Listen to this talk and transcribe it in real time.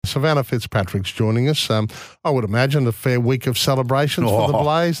Savannah Fitzpatrick's joining us. I would imagine a fair week of celebrations for the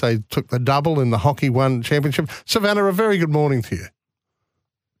Blaze. They took the double in the Hockey One Championship. Savannah, a very good morning to you.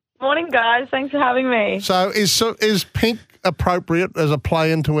 Morning, guys. Thanks for having me. So is pink appropriate as a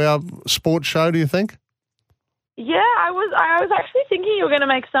play into our sports show, do you think? Yeah, I was actually thinking you were going to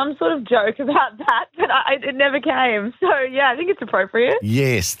make some sort of joke about that, but it never came. So, yeah, I think it's appropriate.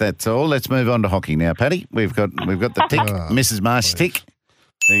 Yes, that's all. Let's move on to hockey now, Paddy. We've got the tick, Mrs. Marsh tick.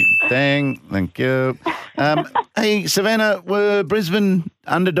 Dang, thank you. Hey, Savannah, were Brisbane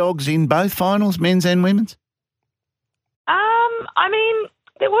underdogs in both finals, men's and women's? I mean,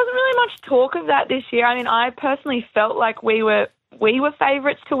 there wasn't really much talk of that this year. I mean, I personally felt like we were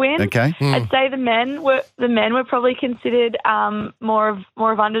favourites to win. Okay. I'd say the men were probably considered more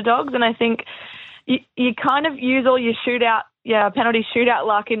of underdogs, and I think you kind of use all your penalty shootout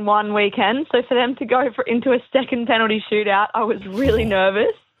luck in one weekend. So for them to go into a second penalty shootout, I was really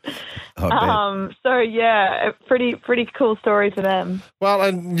nervous. So yeah, pretty cool story for them. Well,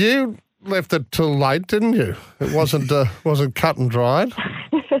 and you left it till late, didn't you? It wasn't cut and dried.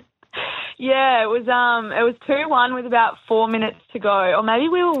 Yeah, it was 2-1 with about 4 minutes to go. Or maybe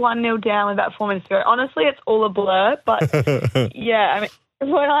we were 1-0 down with about 4 minutes to go. Honestly, it's all a blur. But, yeah, I mean,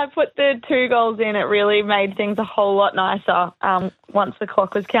 when I put the 2 goals in, it really made things a whole lot nicer once the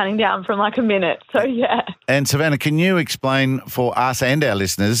clock was counting down from like a minute. So, yeah. And, Savannah, can you explain for us and our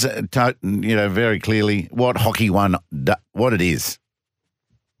listeners, very clearly what Hockey One, what it is?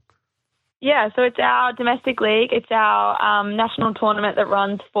 Yeah, so it's our domestic league. It's our national tournament that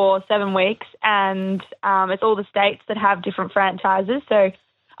runs for 7 weeks, and it's all the states that have different franchises. So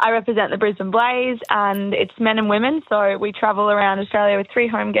I represent the Brisbane Blaze, and it's men and women. So we travel around Australia with 3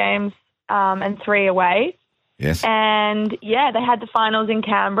 home games and 3 away. Yes. And, yeah, they had the finals in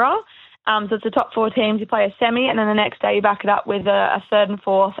Canberra. So it's the top 4 teams. You play a semi, and then the next day you back it up with a third and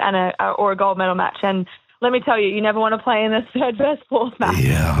fourth and a gold medal match. And let me tell you, you never want to play in the third versus fourth match.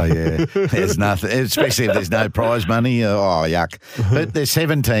 Yeah. There's nothing, especially if there's no prize money. Yuck. But there's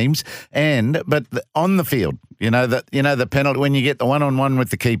 7 teams, but on the field, the penalty when you get the one-on-one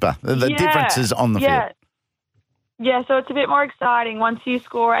with the keeper, the differences on the field. Yeah, so it's a bit more exciting. Once you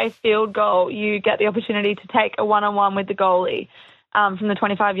score a field goal, you get the opportunity to take a one-on-one with the goalie from the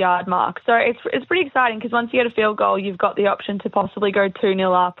 25-yard mark. So it's pretty exciting because once you get a field goal, you've got the option to possibly go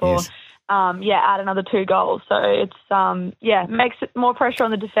 2-0 up or... Yes. Add another 2 goals. So it's, makes it more pressure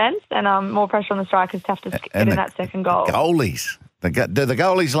on the defence and more pressure on the strikers to have to get in that second goal. Goalies. Do the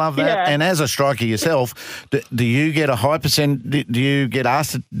goalies love that? Yeah. And as a striker yourself, do you get a high percent, do you get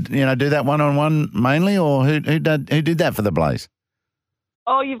asked to, do that one-on-one mainly, or who did that for the Blaze?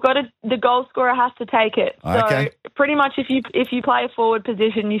 Oh, the goal scorer has to take it. Okay. So pretty much if you play a forward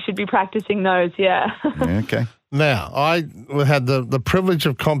position, you should be practicing those, yeah. Okay. Now, I had the privilege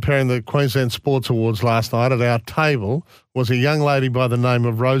of comparing the Queensland Sports Awards last night. At our table was a young lady by the name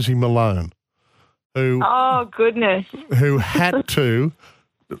of Rosie Malone, who had to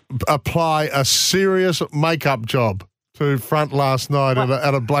apply a serious makeup job to front last night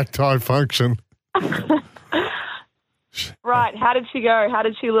at a black tie function. Right. How did she go? How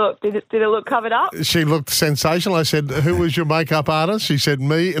did she look? Did it look covered up? She looked sensational. I said, "Who was your makeup artist?" She said,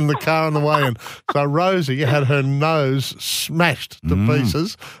 "Me," in the car on the way in. So Rosie had her nose smashed to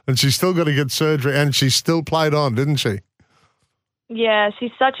pieces, and she's still got to get surgery, and she still played on, didn't she? Yeah,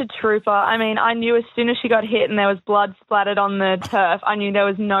 she's such a trooper. I mean, I knew as soon as she got hit and there was blood splattered on the turf, I knew there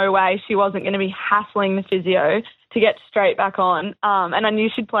was no way she wasn't going to be hassling the physio to get straight back on. And I knew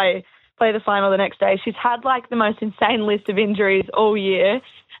she'd play the final the next day. She's had like the most insane list of injuries all year,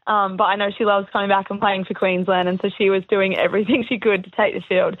 but I know she loves coming back and playing for Queensland, and so she was doing everything she could to take the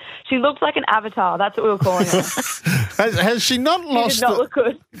field. She looked like an avatar. That's what we were calling her. Has she not lost? She did not look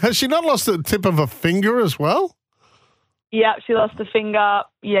good. Has she not lost the tip of a finger as well? Yeah, she lost a finger.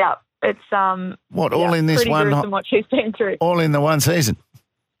 Yeah, it's all in this pretty one? Gruesome what she's been through. All in the one season.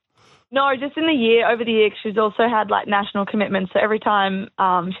 No, just in the year, over the year, she's also had like national commitments. So every time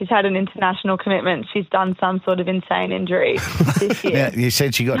she's had an international commitment, she's done some sort of insane injury this year. Now, you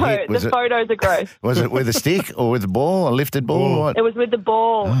said she got hit. The photos are gross. Was it with a stick or with a ball, a lifted ball? Or what? It was with the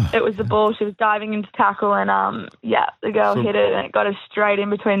ball. It was the ball. She was diving into tackle and, the girl hit it and it got her straight in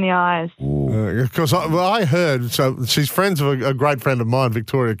between the eyes. Because I heard, so she's friends with a great friend of mine,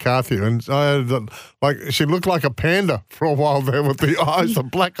 Victoria Carthew, and I heard that she looked like a panda for a while there with the eyes, the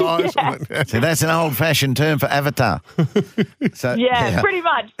black eyes. Yeah. So that's an old-fashioned term for avatar. So, pretty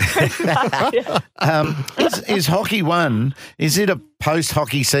much. Yeah. Is Hockey One, is it a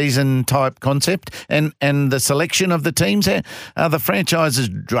post-hockey season type concept? And the selection of the teams, are the franchises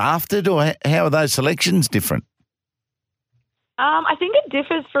drafted, or how are those selections different? I think it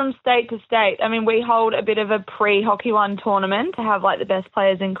differs from state to state. I mean, we hold a bit of a pre-Hockey One tournament to have like the best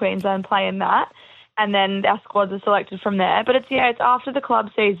players in Queensland play in that, and then our squads are selected from there. But it's after the club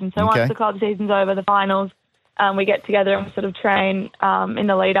season. So once the club season's over, the finals, we get together and sort of train in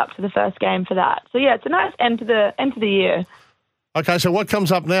the lead up to the first game for that. So it's a nice end to the year. Okay, so what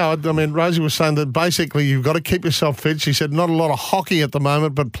comes up now? I mean, Rosie was saying that basically you've got to keep yourself fit. She said not a lot of hockey at the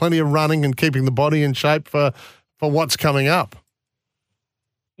moment, but plenty of running and keeping the body in shape for what's coming up.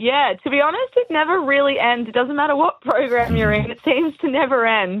 Yeah, to be honest, it never really ends. It doesn't matter what program you're in. It seems to never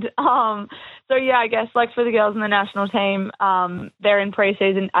end. I guess like for the girls in the national team, they're in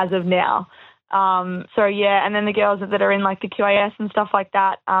pre-season as of now. And then the girls that are in like the QAS and stuff like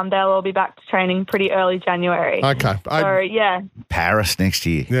that, they'll all be back to training pretty early January. Okay. Paris next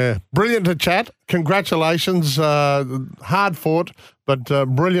year. Yeah. Brilliant to chat. Congratulations. Hard fought, but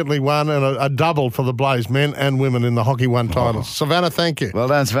brilliantly won, and a double for the Blaze, men and women in the Hockey One titles. Savannah, thank you. Well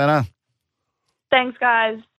done, Savannah. Thanks, guys.